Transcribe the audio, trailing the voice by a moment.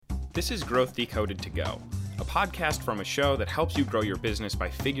This is Growth Decoded to Go, a podcast from a show that helps you grow your business by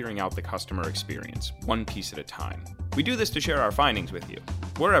figuring out the customer experience, one piece at a time. We do this to share our findings with you,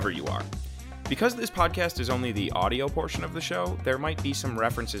 wherever you are. Because this podcast is only the audio portion of the show, there might be some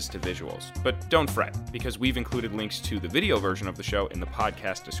references to visuals, but don't fret, because we've included links to the video version of the show in the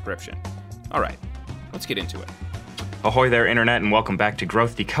podcast description. All right, let's get into it. Ahoy there, Internet, and welcome back to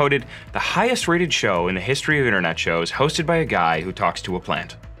Growth Decoded, the highest-rated show in the history of Internet shows, hosted by a guy who talks to a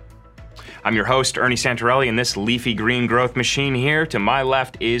plant. I'm your host, Ernie Santorelli, and this leafy green growth machine here to my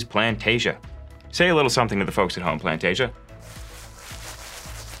left is Plantasia. Say a little something to the folks at home, Plantasia.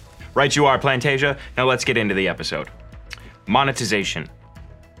 Right you are, Plantasia. Now let's get into the episode. Monetization.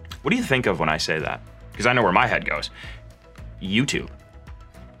 What do you think of when I say that? Because I know where my head goes. YouTube.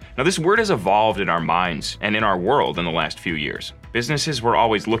 Now this word has evolved in our minds and in our world in the last few years. Businesses were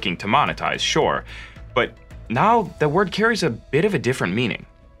always looking to monetize, sure, but now the word carries a bit of a different meaning.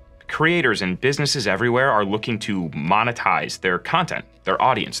 Creators and businesses everywhere are looking to monetize their content, their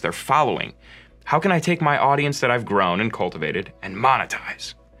audience, their following. How can I take my audience that I've grown and cultivated and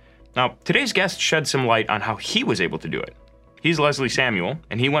monetize? Now, today's guest shed some light on how he was able to do it. He's Leslie Samuel,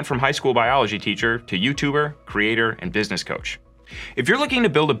 and he went from high school biology teacher to YouTuber, creator, and business coach. If you're looking to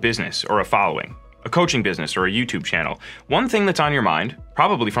build a business or a following, a coaching business or a YouTube channel, one thing that's on your mind,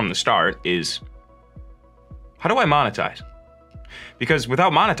 probably from the start, is how do I monetize? Because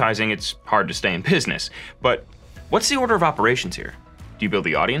without monetizing, it's hard to stay in business. But what's the order of operations here? Do you build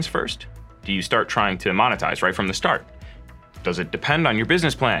the audience first? Do you start trying to monetize right from the start? Does it depend on your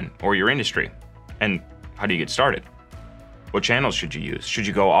business plan or your industry? And how do you get started? What channels should you use? Should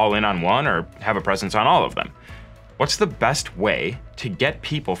you go all in on one or have a presence on all of them? What's the best way to get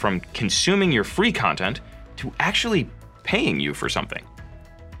people from consuming your free content to actually paying you for something?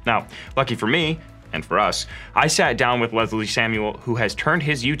 Now, lucky for me, and for us, I sat down with Leslie Samuel, who has turned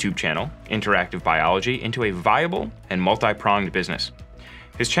his YouTube channel, Interactive Biology, into a viable and multi-pronged business.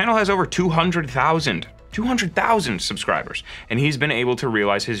 His channel has over 200,000 subscribers, and he's been able to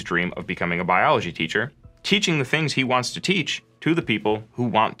realize his dream of becoming a biology teacher, teaching the things he wants to teach to the people who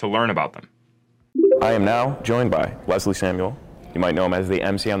want to learn about them. I am now joined by Leslie Samuel. You might know him as the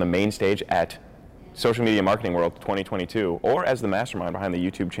MC on the main stage at Social Media Marketing World 2022, or as the mastermind behind the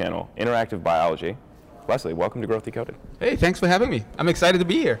YouTube channel, Interactive Biology. Leslie, welcome to Growth Decoded. Hey, thanks for having me. I'm excited to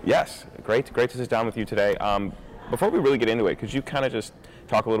be here. Yes, great to sit down with you today. Before we really get into it, could you kind of just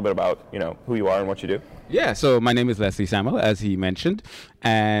talk a little bit about, who you are and what you do? Yeah, so my name is Leslie Samuel, as he mentioned,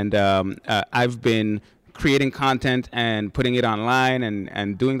 and I've been creating content and putting it online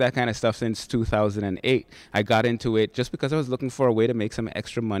and doing that kind of stuff since 2008. I got into it just because I was looking for a way to make some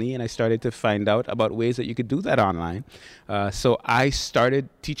extra money, and I started to find out about ways that you could do that online. So I started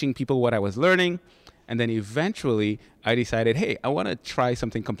teaching people what I was learning, and then eventually I decided, hey, I want to try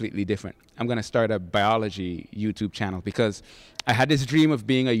something completely different. I'm going to start a biology YouTube channel because I had this dream of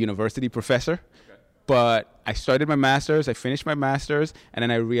being a university professor. But I started my master's, I finished my master's, and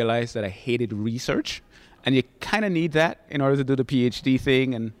then I realized that I hated research. And you kind of need that in order to do the PhD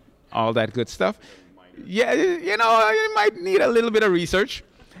thing and all that good stuff. Yeah, you might need a little bit of research.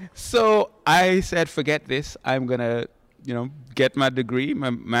 So I said, forget this. I'm going to, get my degree,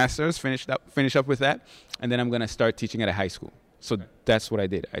 my master's, finish up with that. And then I'm going to start teaching at a high school. So that's what I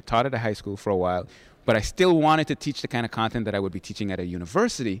did. I taught at a high school for a while. But I still wanted to teach the kind of content that I would be teaching at a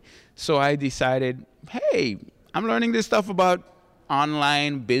university. So I decided, hey, I'm learning this stuff about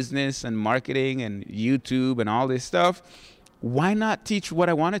online business and marketing and YouTube and all this stuff. Why not teach what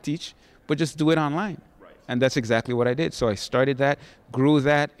I want to teach, but just do it online? Right. And that's exactly what I did. So I started that, grew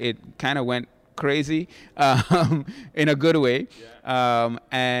that. It kind of went crazy in a good way. Yeah.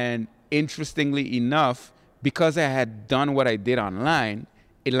 And interestingly enough, because I had done what I did online,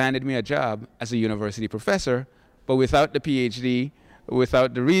 it landed me a job as a university professor, but without the PhD,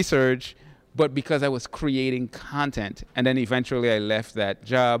 without the research, but because I was creating content. And then eventually I left that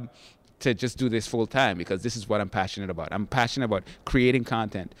job to just do this full time because this is what I'm passionate about. I'm passionate about creating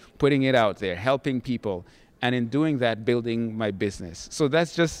content, putting it out there, helping people, and in doing that, building my business. So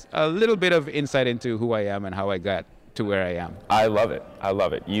that's just a little bit of insight into who I am and how I got to where I am. I love it.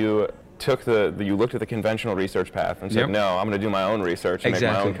 You took you looked at the conventional research path and said, no, I'm going to do my own research and make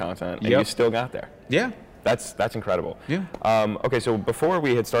my own content, and you still got there. Yeah. That's incredible. Yeah. Okay, so before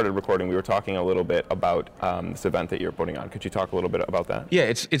we had started recording, we were talking a little bit about this event that you're putting on. Could you talk a little bit about that? Yeah,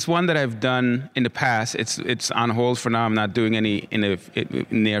 it's one that I've done in the past. It's on hold for now. I'm not doing any in the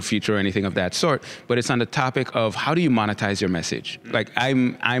near future or anything of that sort. But it's on the topic of how do you monetize your message. Like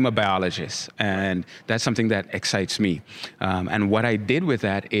I'm a biologist, and that's something that excites me. And what I did with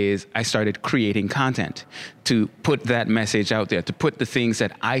that is I started creating content to put that message out there, to put the things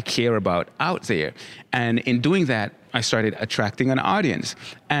that I care about out there. And in doing that, I started attracting an audience.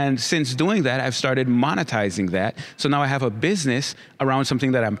 And since doing that, I've started monetizing that. So now I have a business around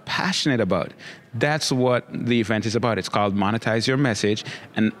something that I'm passionate about. That's what the event is about. It's called Monetize Your Message.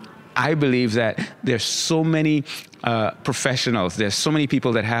 And I believe that there's so many professionals, there's so many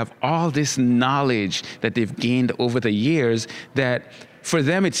people that have all this knowledge that they've gained over the years that for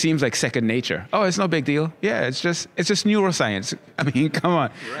them, it seems like second nature. Oh, it's no big deal. Yeah, it's just neuroscience. I mean, come on.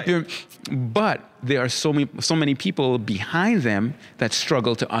 Right. But there are so many people behind them that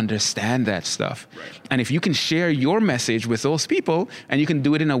struggle to understand that stuff. Right. And if you can share your message with those people, and you can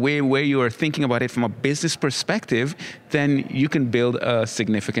do it in a way where you are thinking about it from a business perspective, then you can build a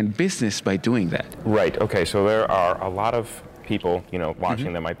significant business by doing that. Right. Okay. So there are a lot of people,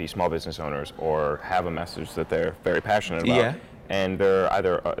 watching that might be small business owners or have a message that they're very passionate about. Yeah. And they're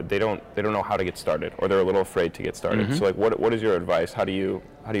either they don't know how to get started, or they're a little afraid to get started. So like, what is your advice? How do you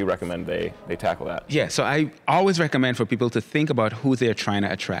recommend they tackle that? Yeah, so I always recommend for people to think about who they're trying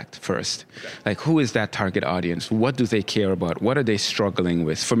to attract first. Like, who is that target audience? What do they care about? What are they struggling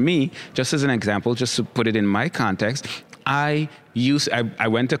with? For me, just as an example, just to put it in my context, I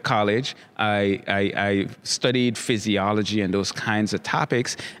went to college, I studied physiology and those kinds of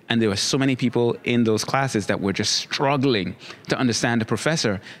topics, and there were so many people in those classes that were just struggling to understand the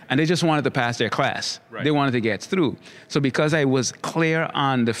professor, and they just wanted to pass their class. Right. They wanted to get through. So because I was clear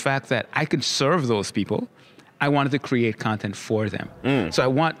on the fact that I could serve those people, I wanted to create content for them. So I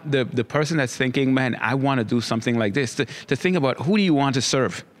want the person that's thinking, man, I want to do something like this, to think about who do you want to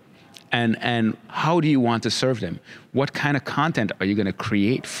serve? And how do you want to serve them? What kind of content are you going to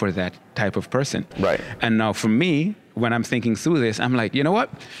create for that type of person? Right. And now for me, when I'm thinking through this, I'm like, you know what?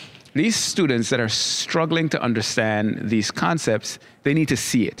 These students that are struggling to understand these concepts, they need to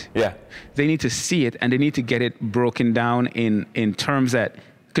see it. Yeah. They need to see it, and they need to get it broken down in terms that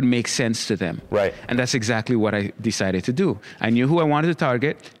could make sense to them. Right. And that's exactly what I decided to do. I knew who I wanted to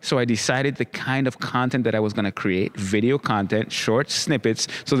target, so I decided the kind of content that I was going to create, video content, short snippets,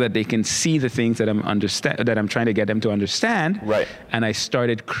 so that they can see the things that I'm trying to get them to understand. Right. And I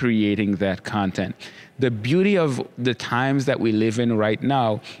started creating that content. The beauty of the times that we live in right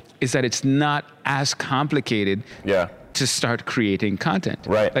now is that it's not as complicated. Yeah. To start creating content.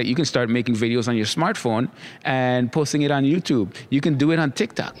 Right. Like, you can start making videos on your smartphone and posting it on YouTube. You can do it on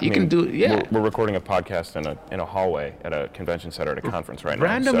TikTok. We're recording a podcast in a hallway at a convention center at a conference right now.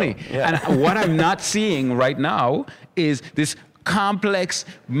 Randomly. So, yeah. And what I'm not seeing right now is this complex,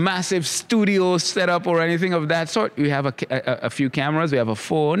 massive studio setup or anything of that sort. We have a few cameras, we have a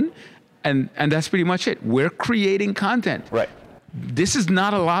phone, and that's pretty much it. We're creating content. Right. This is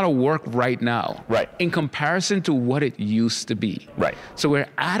not a lot of work right now. Right. In comparison to what it used to be. Right. So we're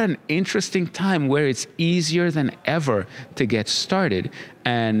at an interesting time where it's easier than ever to get started.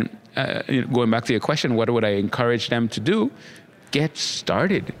 And going back to your question, what would I encourage them to do? Get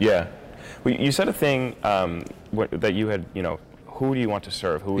started. Yeah. Well, you said a thing that you had, who do you want to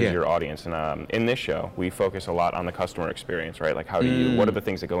serve? Who is your audience? And in this show, we focus a lot on the customer experience, right? Like, what are the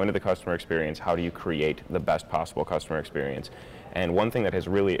things that go into the customer experience? How do you create the best possible customer experience? And one thing that has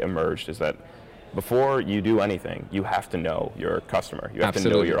really emerged is that before you do anything, you have to know your customer. You have to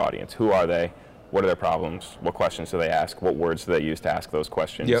know your audience. Who are they? What are their problems? What questions do they ask? What words do they use to ask those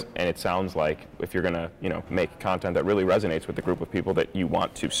questions? Yep. And it sounds like if you're going to, make content that really resonates with the group of people that you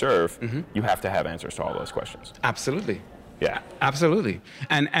want to serve, you have to have answers to all those questions. Absolutely. Yeah. Absolutely.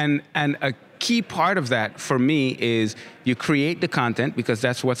 And a key part of that for me is you create the content because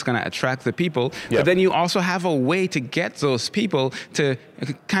that's what's going to attract the people. Yep. But then you also have a way to get those people to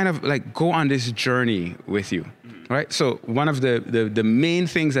kind of like go on this journey with you. Right? So one of the main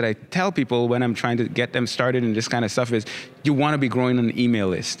things that I tell people when I'm trying to get them started in this kind of stuff is you want to be growing an email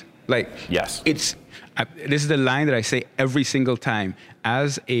list. Like, yes. This is the line that I say every single time.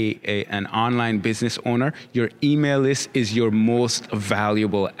 As an online business owner, your email list is your most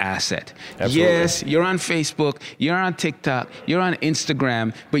valuable asset. Absolutely. Yes, you're on Facebook, you're on TikTok, you're on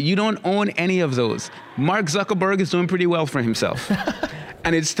Instagram, but you don't own any of those. Mark Zuckerberg is doing pretty well for himself.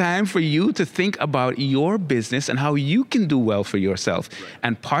 And it's time for you to think about your business and how you can do well for yourself. Right.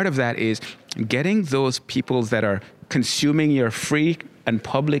 And part of that is getting those people that are consuming your free and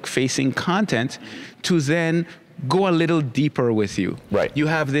public-facing content to then go a little deeper with you. Right. You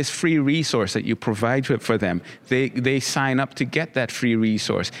have this free resource that you provide for them. They sign up to get that free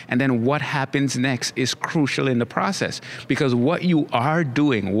resource. And then what happens next is crucial in the process, because what you are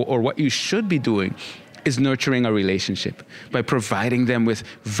doing, or what you should be doing, is nurturing a relationship by providing them with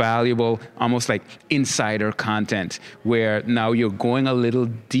valuable, almost like insider content, where now you're going a little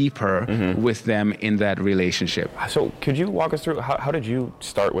deeper with them in that relationship. So could you walk us through, how did you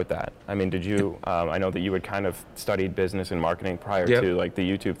start with that? I mean, did you, I know that you had kind of studied business and marketing prior to like the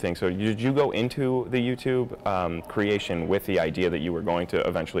YouTube thing. So did you go into the YouTube creation with the idea that you were going to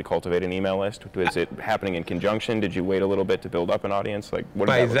eventually cultivate an email list? Was it happening in conjunction? Did you wait a little bit to build up an audience? Like, what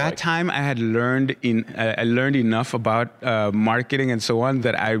did By that look that like? time, I had learned I learned enough about marketing and so on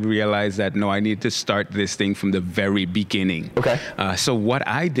that I realized that, no, I need to start this thing from the very beginning. Okay. So what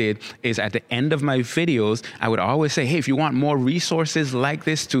I did is, at the end of my videos, I would always say, hey, if you want more resources like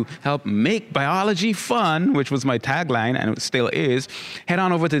this to help make biology fun, which was my tagline and it still is, head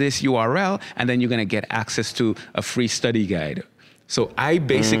on over to this URL and then you're going to get access to a free study guide. So I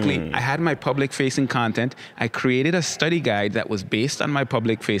basically, I had my public-facing content. I created a study guide that was based on my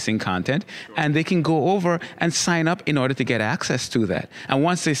public-facing content, and they can go over and sign up in order to get access to that. And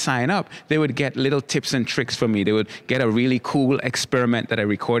once they sign up, they would get little tips and tricks from me. They would get a really cool experiment that I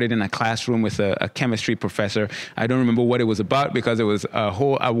recorded in a classroom with a chemistry professor. I don't remember what it was about because it was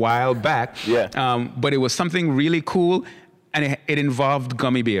a while back. Yeah. But it was something really cool, and it involved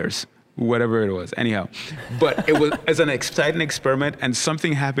gummy bears. Whatever it was, anyhow. But it was as an exciting experiment, and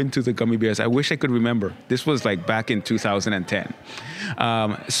something happened to the gummy bears. I wish I could remember. This was like back in 2010.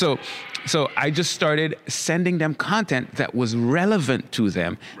 So I just started sending them content that was relevant to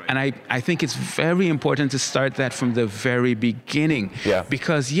them. Right. And I think it's very important to start that from the very beginning. Yeah.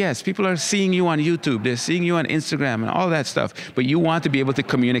 Because yes, people are seeing you on YouTube, they're seeing you on Instagram and all that stuff, but you want to be able to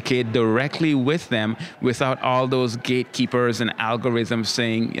communicate directly with them without all those gatekeepers and algorithms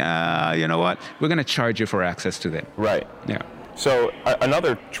saying, yeah, you know what, we're going to charge you for access to them. Right. Yeah. So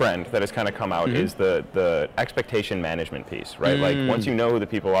another trend that has kind of come out is the expectation management piece, right? Like, once you know who the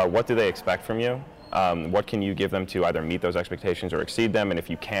people are, what do they expect from you? What can you give them to either meet those expectations or exceed them? And if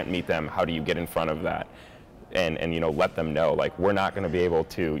you can't meet them, how do you get in front of that and you know, let them know, like, we're not going to be able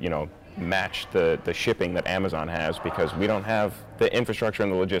to, you know, match the shipping that Amazon has because we don't have the infrastructure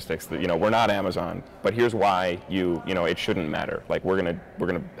and the logistics. That, you know, we're not Amazon, but here's why you know, it shouldn't matter. Like, we're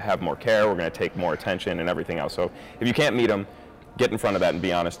gonna have more care, we're gonna take more attention and everything else. So if you can't meet them, get in front of that and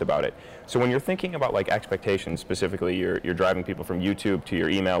be honest about it. So when you're thinking about like expectations, specifically, you're driving people from YouTube to your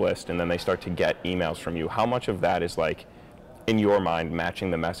email list, and then they start to get emails from you. How much of that is like, in your mind,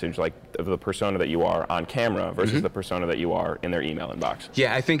 matching the message, like of the persona that you are on camera versus the persona that you are in their email inbox?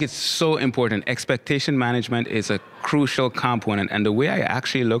 Yeah, I think it's so important. Expectation management is a crucial component, and the way I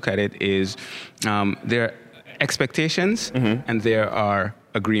actually look at it is there are expectations and there are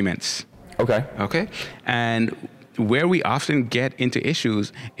agreements. Okay, and where we often get into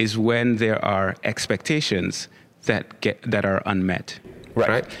issues is when there are expectations that are unmet.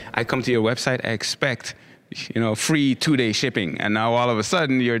 Right? I come to your website, I expect, you know, free 2-day shipping, and now all of a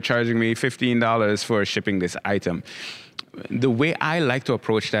sudden you're charging me $15 for shipping this item. The way I like to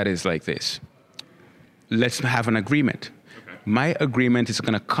approach that is like this. Let's have an agreement. Okay. My agreement is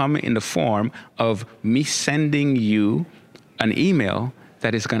going to come in the form of me sending you an email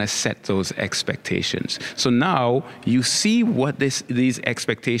that is going to set those expectations. So now you see what these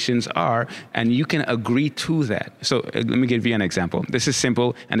expectations are, and you can agree to that. So let me give you an example. This is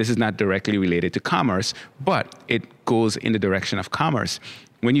simple, and this is not directly related to commerce, but it goes in the direction of commerce.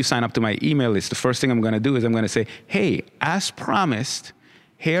 When you sign up to my email list, the first thing I'm going to do is I'm going to say, hey, as promised,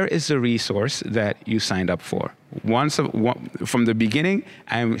 here is the resource that you signed up for. From the beginning,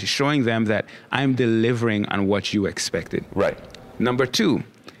 I'm showing them that I'm delivering on what you expected. Right. Number 2,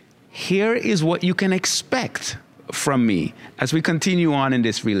 here is what you can expect from me as we continue on in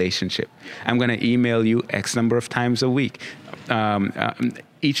this relationship. I'm going to email you X number of times a week.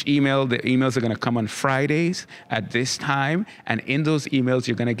 Each email, the emails are going to come on Fridays at this time, and in those emails,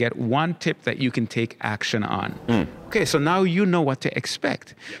 you're going to get one tip that you can take action on. Okay, so now you know what to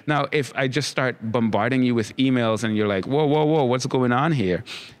expect. Now, if I just start bombarding you with emails and you're like, whoa, what's going on here?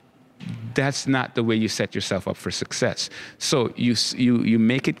 That's not the way you set yourself up for success. So you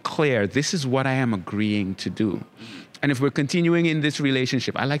make it clear, this is what I am agreeing to do. And if we're continuing in this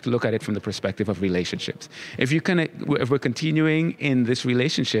relationship, I like to look at it from the perspective of relationships. If we're continuing in this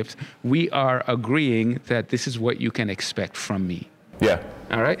relationship, we are agreeing that this is what you can expect from me. Yeah.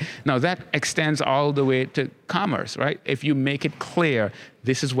 All right. Now that extends all the way to commerce, right? If you make it clear,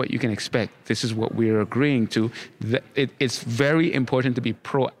 this is what you can expect, this is what we're agreeing to, it's very important to be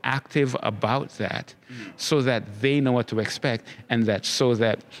proactive about that so that they know what to expect, and that so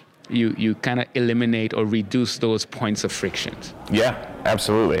that you kind of eliminate or reduce those points of frictions. Yeah,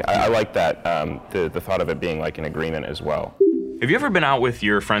 absolutely. I like that, the thought of it being like an agreement as well. Have you ever been out with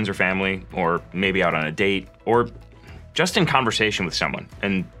your friends or family, or maybe out on a date, or just in conversation with someone,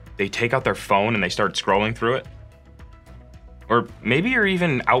 and they take out their phone and they start scrolling through it? Or maybe you're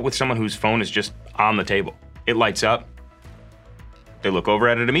even out with someone whose phone is just on the table. It lights up. They look over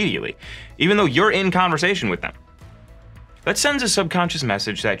at it immediately, even though you're in conversation with them. That sends a subconscious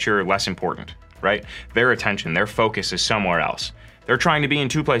message that you're less important, right? Their attention, their focus is somewhere else. They're trying to be in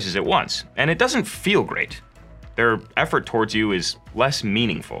two places at once, and it doesn't feel great. Their effort towards you is less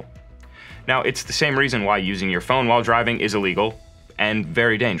meaningful. Now, it's the same reason why using your phone while driving is illegal and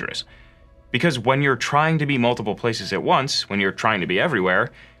very dangerous. Because when you're trying to be multiple places at once, when you're trying to be everywhere,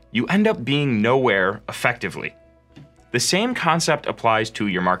 you end up being nowhere effectively. The same concept applies to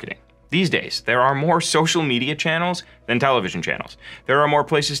your marketing. These days, there are more social media channels than television channels. There are more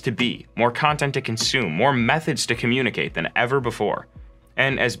places to be, more content to consume, more methods to communicate than ever before.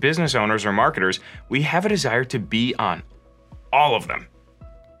 And as business owners or marketers, we have a desire to be on all of them.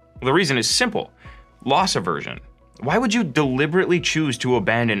 The reason is simple: loss aversion. Why would you deliberately choose to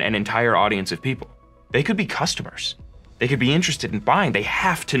abandon an entire audience of people? They could be customers. They could be interested in buying. They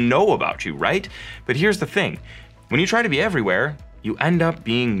have to know about you, right? But here's the thing. When you try to be everywhere, you end up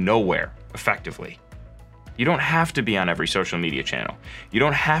being nowhere, effectively. You don't have to be on every social media channel. You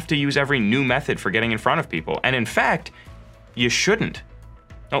don't have to use every new method for getting in front of people. And in fact, you shouldn't.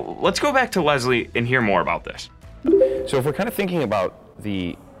 Now, let's go back to Leslie and hear more about this. So if we're kind of thinking about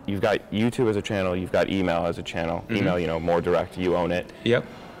you've got YouTube as a channel, you've got email as a channel. Email, more direct, you own it. Yep.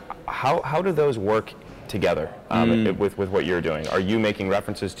 How do those work together with what you're doing? Are you making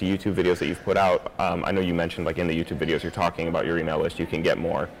references to YouTube videos that you've put out? I know you mentioned like in the YouTube videos you're talking about your email list. You can get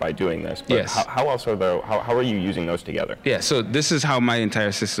more by doing this. But yes. How else how are you using those together? Yeah, so this is how my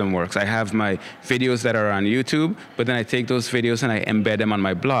entire system works. I have my videos that are on YouTube, but then I take those videos and I embed them on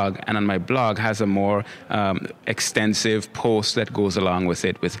my blog. And on my blog has a more extensive post that goes along with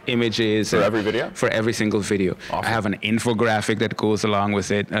it, with images. For every video? For every single video. Awesome. I have an infographic that goes along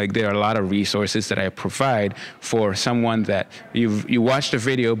with it. Like, there are a lot of resources that I provide for someone that you watched a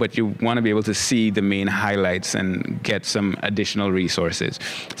video, but you want to be able to see the main highlights and get some additional resources.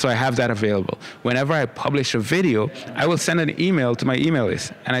 So I have that available. Whenever I publish a video, I will send an email to my email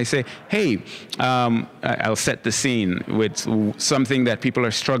list, and I say, hey, I'll set the scene with something that people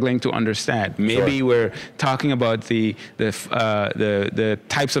are struggling to understand. Maybe Sure. we're talking about the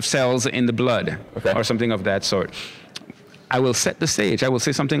types of cells in the blood, okay, or something of that sort. I will set the stage. I will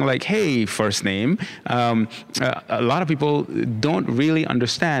say something like, hey, first name. A lot of people don't really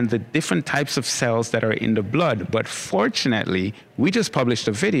understand the different types of cells that are in the blood, but fortunately, we just published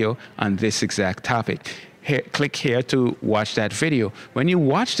a video on this exact topic. Here, click here to watch that video. When you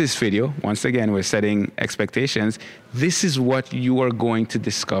watch this video, once again, we're setting expectations. This is what you are going to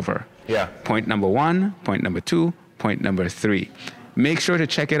discover. Yeah. Point number 1, point number 2, point number 3. Make sure to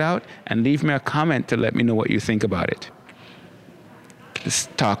check it out and leave me a comment to let me know what you think about it.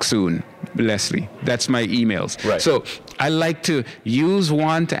 Talk soon, Leslie. That's my emails. Right. So I like to use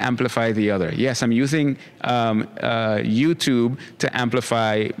one to amplify the other. Yes, I'm using YouTube to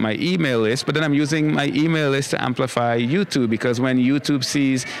amplify my email list, but then I'm using my email list to amplify YouTube, because when YouTube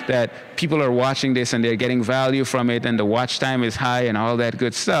sees that people are watching this and they're getting value from it and the watch time is high and all that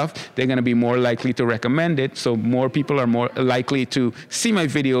good stuff, they're going to be more likely to recommend it. So more people are more likely to see my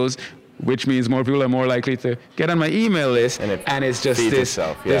videos, which means more people are more likely to get on my email list, and it's just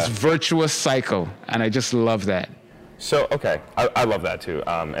this virtuous cycle, and I just love that. So, okay, I love that too,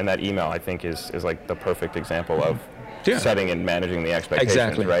 and that email I think is like the perfect example of setting and managing the expectations,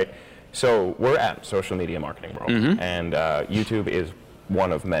 exactly. Right? So we're at social media marketing world, and YouTube is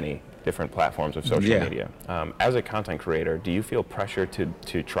one of many different platforms of social media. As a content creator, do you feel pressure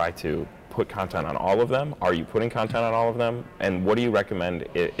to try to put content on all of them? Are you putting content on all of them? And what do you recommend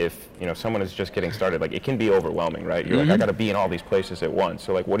if someone is just getting started? Like, it can be overwhelming, right? You're like, I got to be in all these places at once.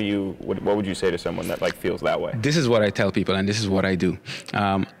 So like, what would you say to someone that like feels that way? This is what I tell people, and this is what I do.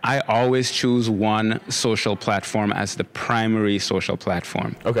 I always choose one social platform as the primary social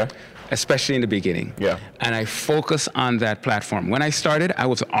platform. Okay. Especially in the beginning. Yeah. And I focus on that platform. When I started, I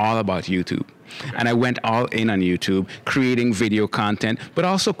was all about YouTube. And I went all in on YouTube, creating video content, but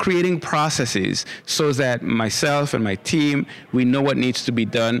also creating processes so that myself and my team, we know what needs to be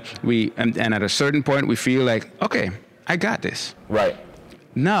done. And at a certain point, we feel like, okay, I got this. Right.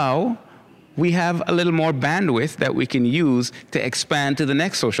 Now, we have a little more bandwidth that we can use to expand to the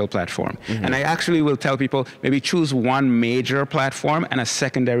next social platform. Mm-hmm. And I actually will tell people, maybe choose one major platform and a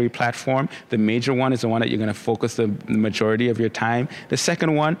secondary platform. The major one is the one that you're going to focus the majority of your time. The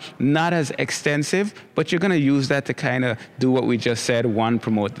second one, not as extensive, but you're going to use that to kind of do what we just said, one,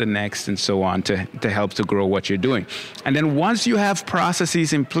 promote the next, and so on to help to grow what you're doing. And then once you have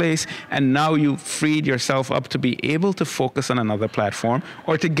processes in place, and now you've freed yourself up to be able to focus on another platform,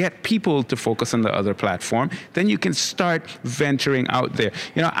 or to get people to focus on the other platform, then you can start venturing out there.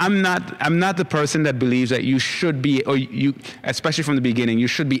 You know, I'm not the person that believes that you should be, or you, especially from the beginning, you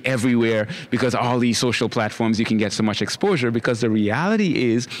should be everywhere because all these social platforms you can get so much exposure, because the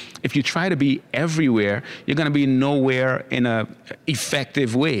reality is if you try to be everywhere, you're going to be nowhere in a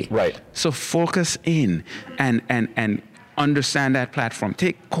effective way. Right. So focus in and understand that platform.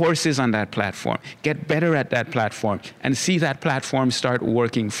 Take courses on that platform. Get better at that platform and see that platform start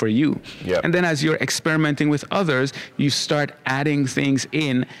working for you. Yep. And then as you're experimenting with others, you start adding things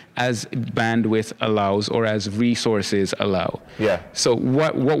in as bandwidth allows or as resources allow. Yeah. So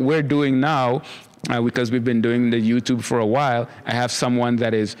what we're doing now, because we've been doing the YouTube for a while, I have someone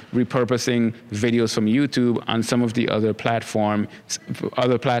that is repurposing videos from YouTube on some of the other platforms,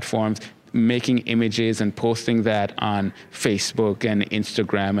 making images and posting that on Facebook and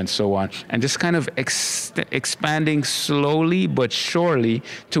Instagram and so on, and just kind of expanding slowly but surely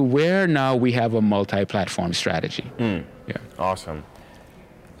to where now we have a multi-platform strategy. Yeah. Awesome.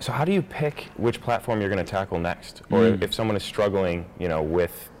 So how do you pick which platform you're going to tackle next? Or if someone is struggling,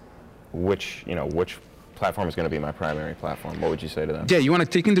 with which platform is going to be my primary platform, what would you say to them? Yeah, you want to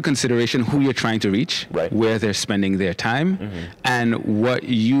take into consideration who you're trying to reach, right, where they're spending their time, and what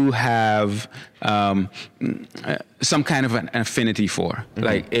you have some kind of an affinity for.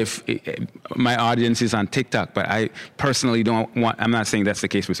 Like if my audience is on TikTok, but I personally don't want, I'm not saying that's the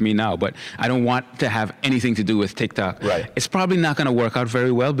case with me now, but I don't want to have anything to do with TikTok. Right. It's probably not going to work out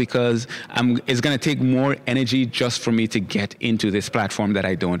very well because it's going to take more energy just for me to get into this platform that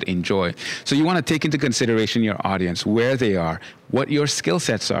I don't enjoy. So you want to take into consideration your audience, where they are, what your skill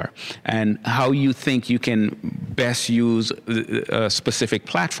sets are, and how you think you can best use a specific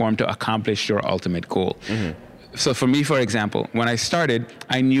platform to accomplish your ultimate goal. So for me, for example, when I started,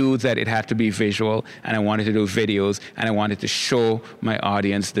 I knew that it had to be visual, and I wanted to do videos, and I wanted to show my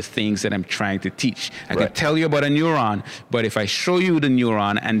audience the things that I'm trying to teach. I can tell you about a neuron, but if I show you the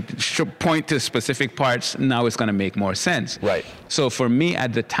neuron and point to specific parts, now it's going to make more sense. Right. So for me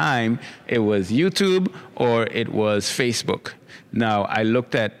at the time, it was YouTube or it was Facebook. Now, I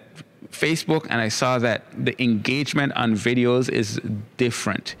looked at Facebook and I saw that the engagement on videos is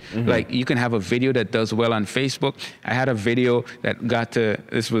different. Like you can have a video that does well on Facebook. I had a video that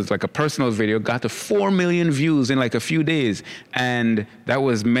this was like a personal video, got to 4 million views in like a few days. And that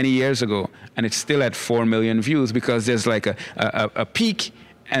was many years ago. And it's still at 4 million views because there's like a peak,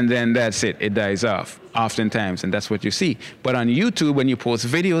 and then that's it. It dies off oftentimes, and that's what you see. But on YouTube, when you post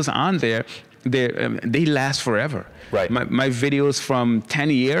videos on there, they last forever. Right. My videos from 10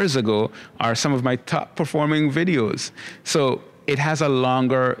 years ago are some of my top performing videos. So it has a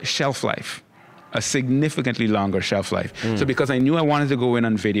longer shelf life, a significantly longer shelf life. So because I knew I wanted to go in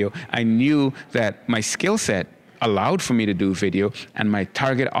on video, I knew that my skill set allowed for me to do video, and my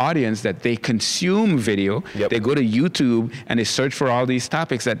target audience, that they consume video, they go to YouTube and they search for all these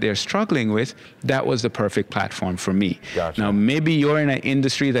topics that they're struggling with, that was the perfect platform for me. Gotcha. Now, maybe you're in an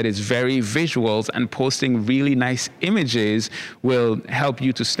industry that is very visuals, and posting really nice images will help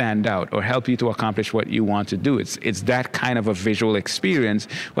you to stand out or help you to accomplish what you want to do. It's that kind of a visual experience.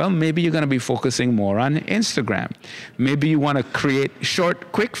 Well, maybe you're going to be focusing more on Instagram. Maybe you want to create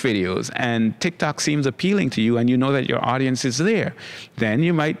short, quick videos, and TikTok seems appealing to you, and you know that your audience is there. Then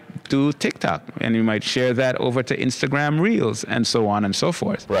you might do TikTok, and you might share that over to Instagram Reels, and so on and so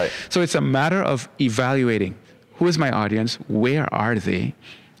forth. Right. So it's a matter of evaluating who is my audience, where are they,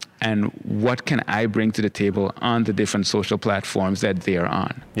 and what can I bring to the table on the different social platforms that they're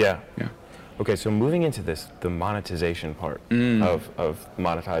on. Yeah. Okay, so moving into the monetization part of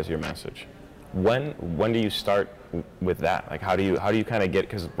monetize your message. When do you start with that? Like, how do you kind of get,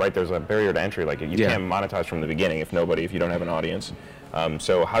 because there's a barrier to entry. Like, you can't monetize from the beginning if you don't have an audience.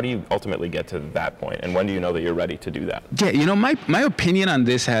 So how do you ultimately get to that point, and when do you know that you're ready to do that? Yeah, my opinion on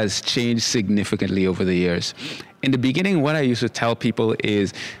this has changed significantly over the years. In the beginning, what I used to tell people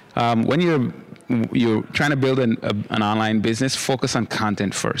is, when you're trying to build an online business, focus on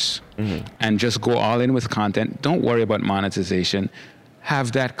content first, and just go all in with content. Don't worry about monetization.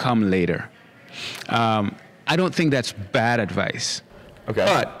 Have that come later. I don't think that's bad advice. Okay.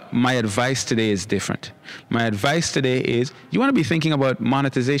 But my advice today is different. My advice today is you want to be thinking about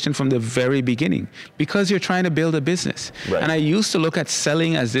monetization from the very beginning because you're trying to build a business. Right. And I used to look at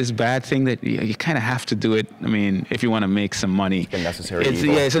selling as this bad thing that you kind of have to do it. I mean, if you want to make some money. It's a necessary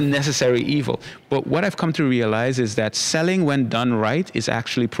evil. Yeah, it's a necessary evil. But what I've come to realize is that selling when done right is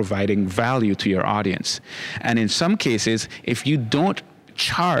actually providing value to your audience. And in some cases, if you don't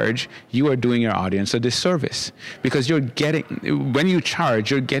charge, you are doing your audience a disservice because when you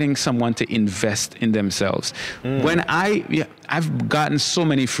charge, you're getting someone to invest in themselves. I've gotten so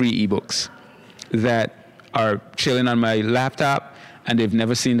many free ebooks that are chilling on my laptop and they've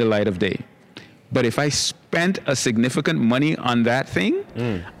never seen the light of day. But if I spent a significant money on that thing,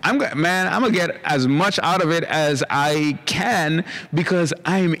 I'm gonna get as much out of it as I can because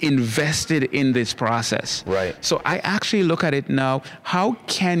I'm invested in this process. Right. So I actually look at it now, how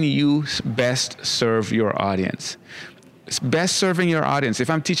can you best serve your audience? Best serving your audience. If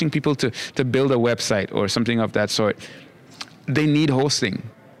I'm teaching people to build a website or something of that sort, they need hosting.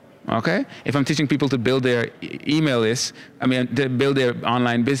 Okay? If I'm teaching people to build their email list, to build their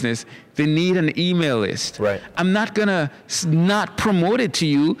online business, they need an email list. Right. I'm not gonna not promote it to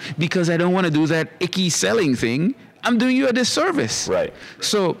you because I don't want to do that icky selling thing. I'm doing you a disservice. Right.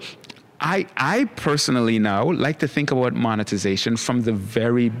 So I personally now like to think about monetization from the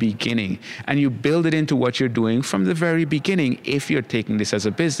very beginning, and you build it into what you're doing from the very beginning if you're taking this as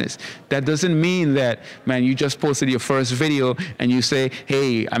a business. That doesn't mean that, man, you just posted your first video and you say,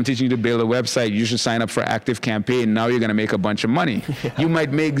 hey, I'm teaching you to build a website, you should sign up for Active Campaign, now you're gonna make a bunch of money. Yeah. You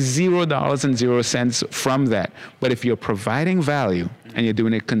might make $0.00 from that, but if you're providing value and you're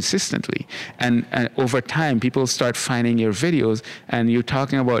doing it consistently, and over time people start finding your videos and you're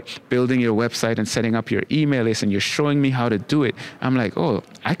talking about building your website and setting up your email list and you're showing me how to do it, I'm like, oh,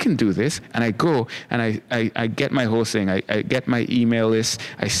 I can do this. And I go and I get my hosting, I get my email list,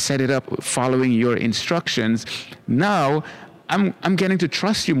 I set it up following your instructions. Now I'm getting to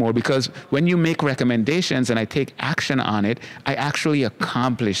trust you more because when you make recommendations and I take action on it, I actually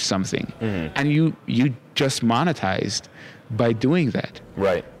accomplish something. Mm-hmm. And you just monetized by doing that.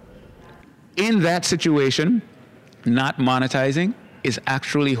 Right. In that situation, not monetizing is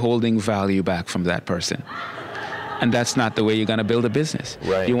actually holding value back from that person. And that's not the way you're going to build a business.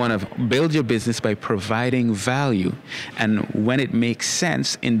 Right. You want to build your business by providing value. And when it makes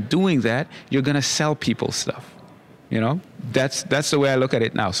sense in doing that, you're going to sell people stuff. You know, that's the way I look at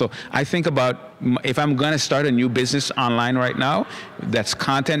it now. So I think about if I'm going to start a new business online right now that's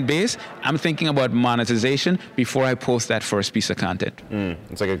content-based, I'm thinking about monetization before I post that first piece of content.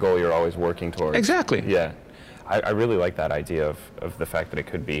 It's like a goal you're always working towards. Exactly. Yeah. I really like that idea of the fact that it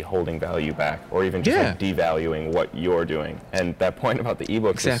could be holding value back or even just like devaluing what you're doing. And that point about the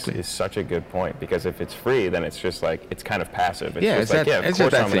ebooks is such a good point because if it's free, then it's just like, it's kind of passive. It's of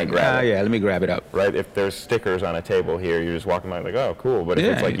course I'm going to grab it. Yeah, let me grab it up. Right? If there's stickers on a table here, you're just walking by like, oh, cool. But if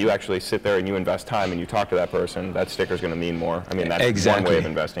it's like you actually sit there and you invest time and you talk to that person, that sticker's going to mean more. I mean, that's one way of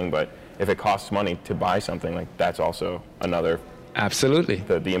investing, but if it costs money to buy something, like that's also another. Absolutely.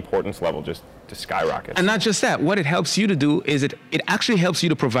 The importance level just skyrockets. And not just that, what it helps you to do is it actually helps you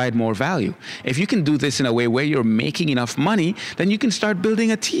to provide more value. If you can do this in a way where you're making enough money, then you can start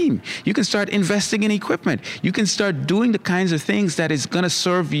building a team. You can start investing in equipment. You can start doing the kinds of things that is going to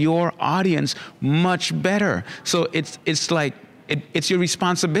serve your audience much better. So it's like, it's your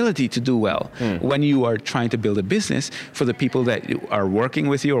responsibility to do well when you are trying to build a business for the people that are working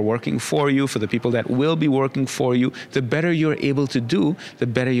with you or working for you, for the people that will be working for you. The better you're able to do, the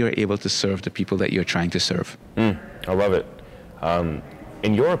better you're able to serve the people that you're trying to serve. I love it.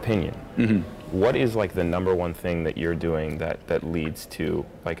 In your opinion, what is like the number one thing that you're doing that leads to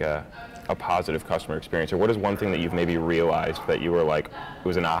like a positive customer experience? Or what is one thing that you've maybe realized that you were like, it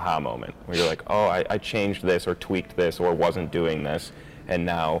was an aha moment where you're like, oh, I changed this or tweaked this or wasn't doing this, and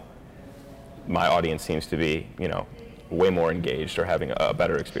now my audience seems to be, way more engaged or having a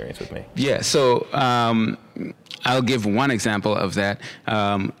better experience with me? Yeah, so I'll give one example of that.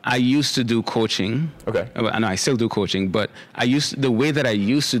 I used to do coaching. Okay. No, I still do coaching, but the way that I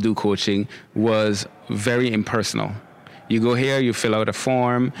used to do coaching was very impersonal. You go here, you fill out a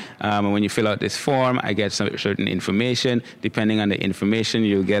form, and when you fill out this form, I get some certain information. Depending on the information,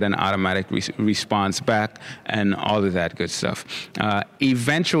 you'll get an automatic response back and all of that good stuff.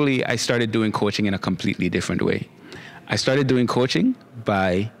 Eventually, I started doing coaching in a completely different way. I started doing coaching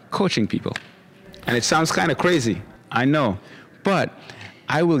by coaching people. And it sounds kind of crazy, I know, but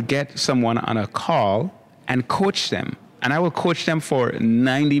I will get someone on a call and coach them. And I will coach them for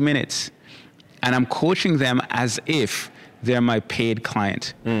 90 minutes. And I'm coaching them as if they're my paid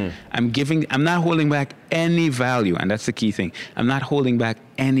client. I'm not holding back any value, and that's the key thing. I'm not holding back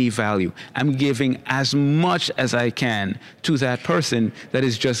any value. I'm giving as much as I can to that person that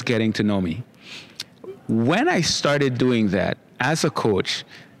is just getting to know me. When I started doing that as a coach,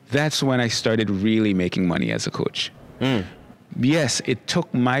 that's when I started really making money as a coach. Yes, it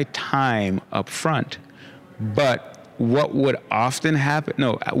took my time up front, but what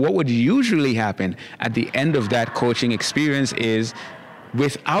would usually happen at the end of that coaching experience is,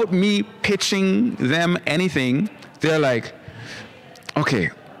 without me pitching them anything, they're like, okay,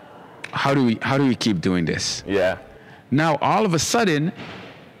 how do we keep doing this? Yeah. Now, all of a sudden,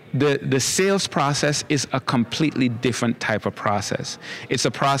 the sales process is a completely different type of process. It's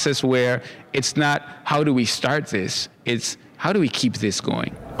a process where it's not, how do we start this? It's, how do we keep this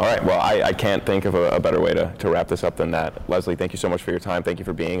going? All right. Well, I can't think of a better way to wrap this up than that. Leslie, thank you so much for your time. Thank you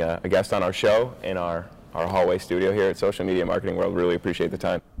for being a guest on our show in our hallway studio here at Social Media Marketing World. Really appreciate the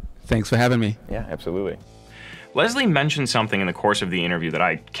time. Thanks for having me. Yeah, absolutely. Leslie mentioned something in the course of the interview that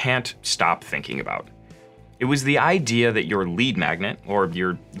I can't stop thinking about. It was the idea that your lead magnet, or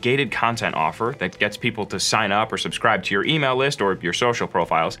your gated content offer that gets people to sign up or subscribe to your email list or your social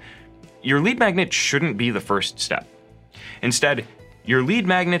profiles, your lead magnet shouldn't be the first step. Instead, your lead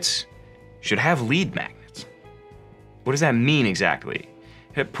magnets should have lead magnets. What does that mean exactly?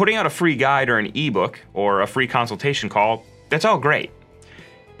 Putting out a free guide or an ebook or a free consultation call, that's all great.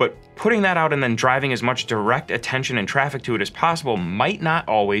 But putting that out and then driving as much direct attention and traffic to it as possible might not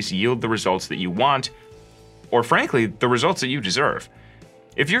always yield the results that you want, or frankly, the results that you deserve.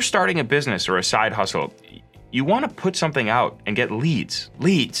 If you're starting a business or a side hustle, you want to put something out and get leads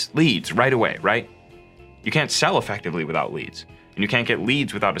right away, right? You can't sell effectively without leads, and you can't get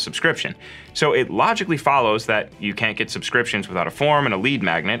leads without a subscription. So it logically follows that you can't get subscriptions without a form and a lead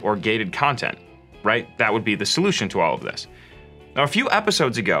magnet or gated content, right? That would be the solution to all of this. Now, a few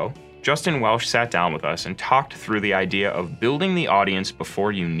episodes ago, Justin Welsh sat down with us and talked through the idea of building the audience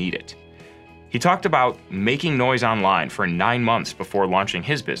before you need it. He talked about making noise online for 9 months before launching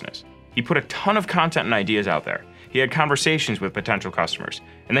his business. He put a ton of content and ideas out there. He had conversations with potential customers,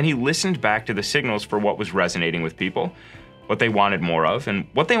 and then he listened back to the signals for what was resonating with people, what they wanted more of, and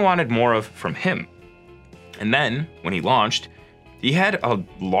what they wanted more of from him. And then, when he launched, he had a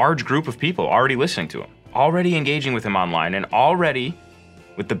large group of people already listening to him, already engaging with him online, and already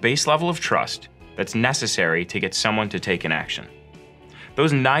with the base level of trust that's necessary to get someone to take an action.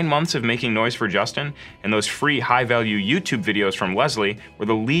 Those 9 months of making noise for Justin and those free high-value YouTube videos from Leslie were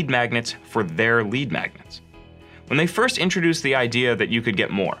the lead magnets for their lead magnets. When they first introduced the idea that you could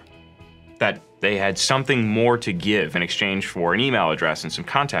get more, that they had something more to give in exchange for an email address and some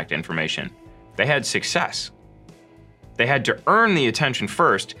contact information, they had success. They had to earn the attention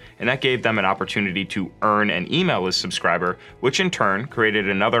first, and that gave them an opportunity to earn an email list subscriber, which in turn created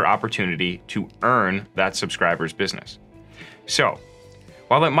another opportunity to earn that subscriber's business. So,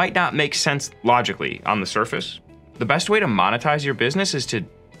 while it might not make sense logically on the surface, the best way to monetize your business is to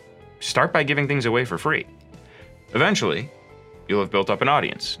start by giving things away for free. Eventually, you'll have built up an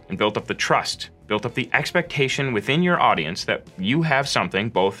audience and built up the trust, built up the expectation within your audience that you have something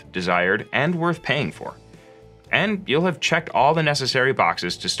both desired and worth paying for. And you'll have checked all the necessary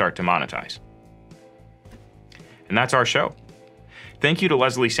boxes to start to monetize. And that's our show. Thank you to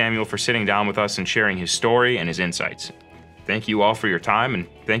Leslie Samuel for sitting down with us and sharing his story and his insights. Thank you all for your time, and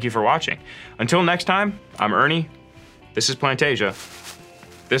thank you for watching. Until next time, I'm Ernie. This is Plantasia.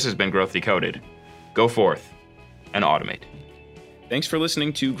 This has been Growth Decoded. Go forth and automate. Thanks for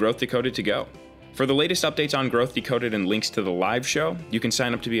listening to Growth Decoded to Go. For the latest updates on Growth Decoded and links to the live show, you can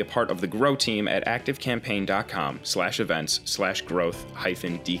sign up to be a part of the Grow team at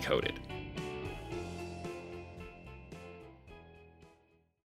activecampaign.com/events/growth-decoded.